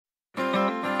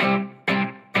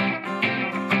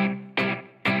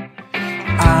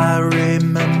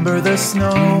remember the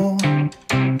snow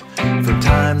from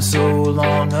time so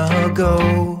long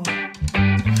ago,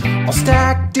 all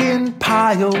stacked in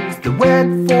piles that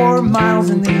went for miles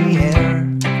in the air.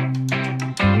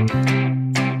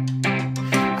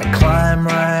 I climb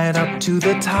right up to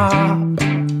the top,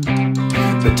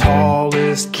 the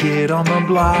tallest kid on the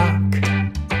block.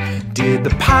 Did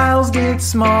the piles get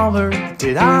smaller?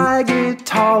 Did I get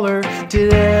taller?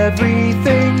 Did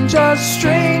everything just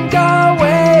shrink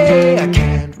away? I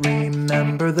can't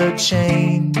remember the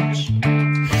change,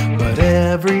 but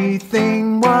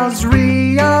everything was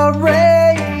rearranged.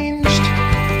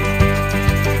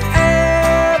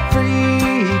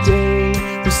 Every day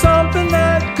there's something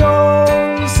that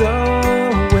goes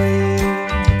away.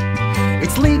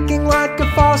 It's leaking like a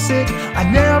faucet. I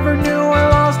never knew I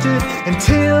lost it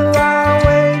until I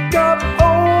wake up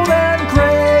old and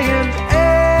gray. And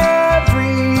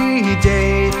every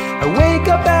day I wake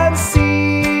up and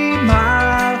see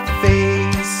my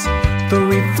face. The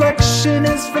reflection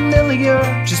is familiar,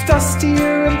 just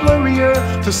dustier and blurrier,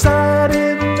 till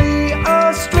suddenly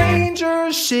a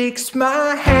stranger shakes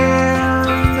my hand.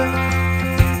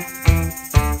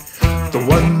 The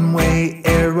one-way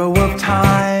arrow of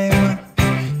time,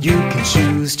 you can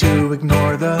choose to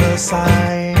ignore the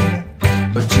sign,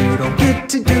 but you don't get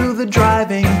to do the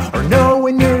driving or know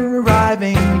when you're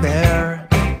arriving there.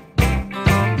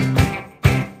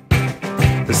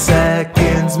 The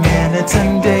seconds, minutes,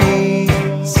 and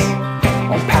days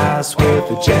all pass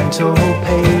with a gentle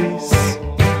pace,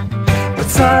 but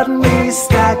suddenly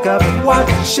stack up,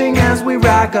 watching as we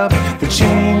rack up the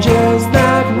changes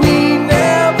that we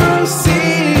never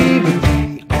see. But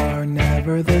we are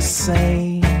never the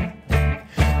same.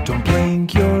 Don't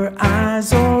blink your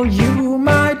eyes or you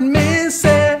might miss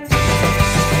it.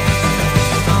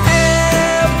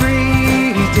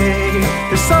 Every day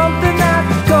there's something that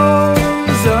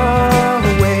goes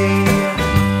away.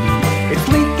 It's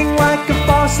leaking like a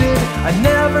faucet. I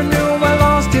never knew I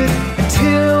lost it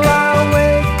until I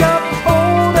wake up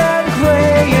old and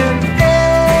gray. And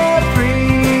every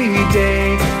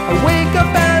day I wake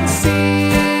up and see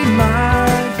my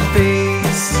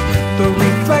face. The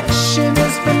reflection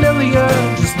is familiar,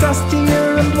 just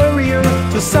dustier and blurrier,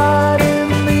 till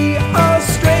suddenly a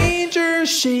stranger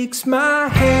shakes my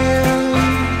hand.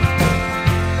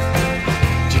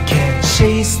 You can't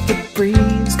chase the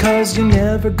breeze, 'cause you're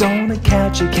never gonna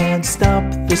catch it. Can't stop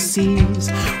the seas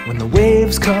when the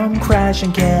waves come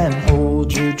crashing. Can't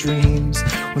hold your dreams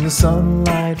when the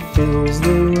sunlight fills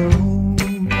the room.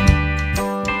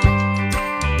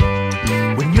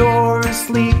 When you're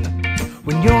asleep,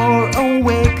 when you're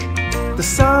awake, the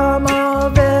sum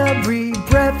of every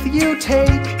breath you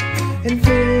take,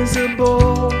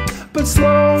 invisible but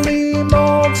slowly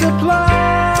multiply.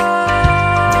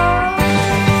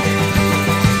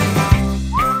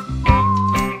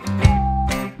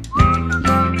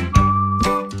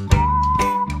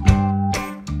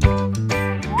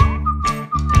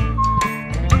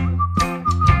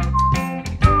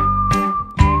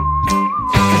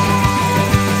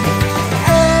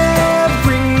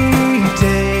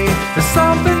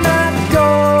 Something that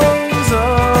goes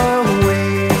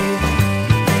away.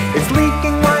 It's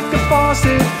leaking like a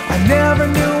faucet. I never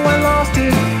knew I lost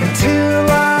it until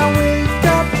I wake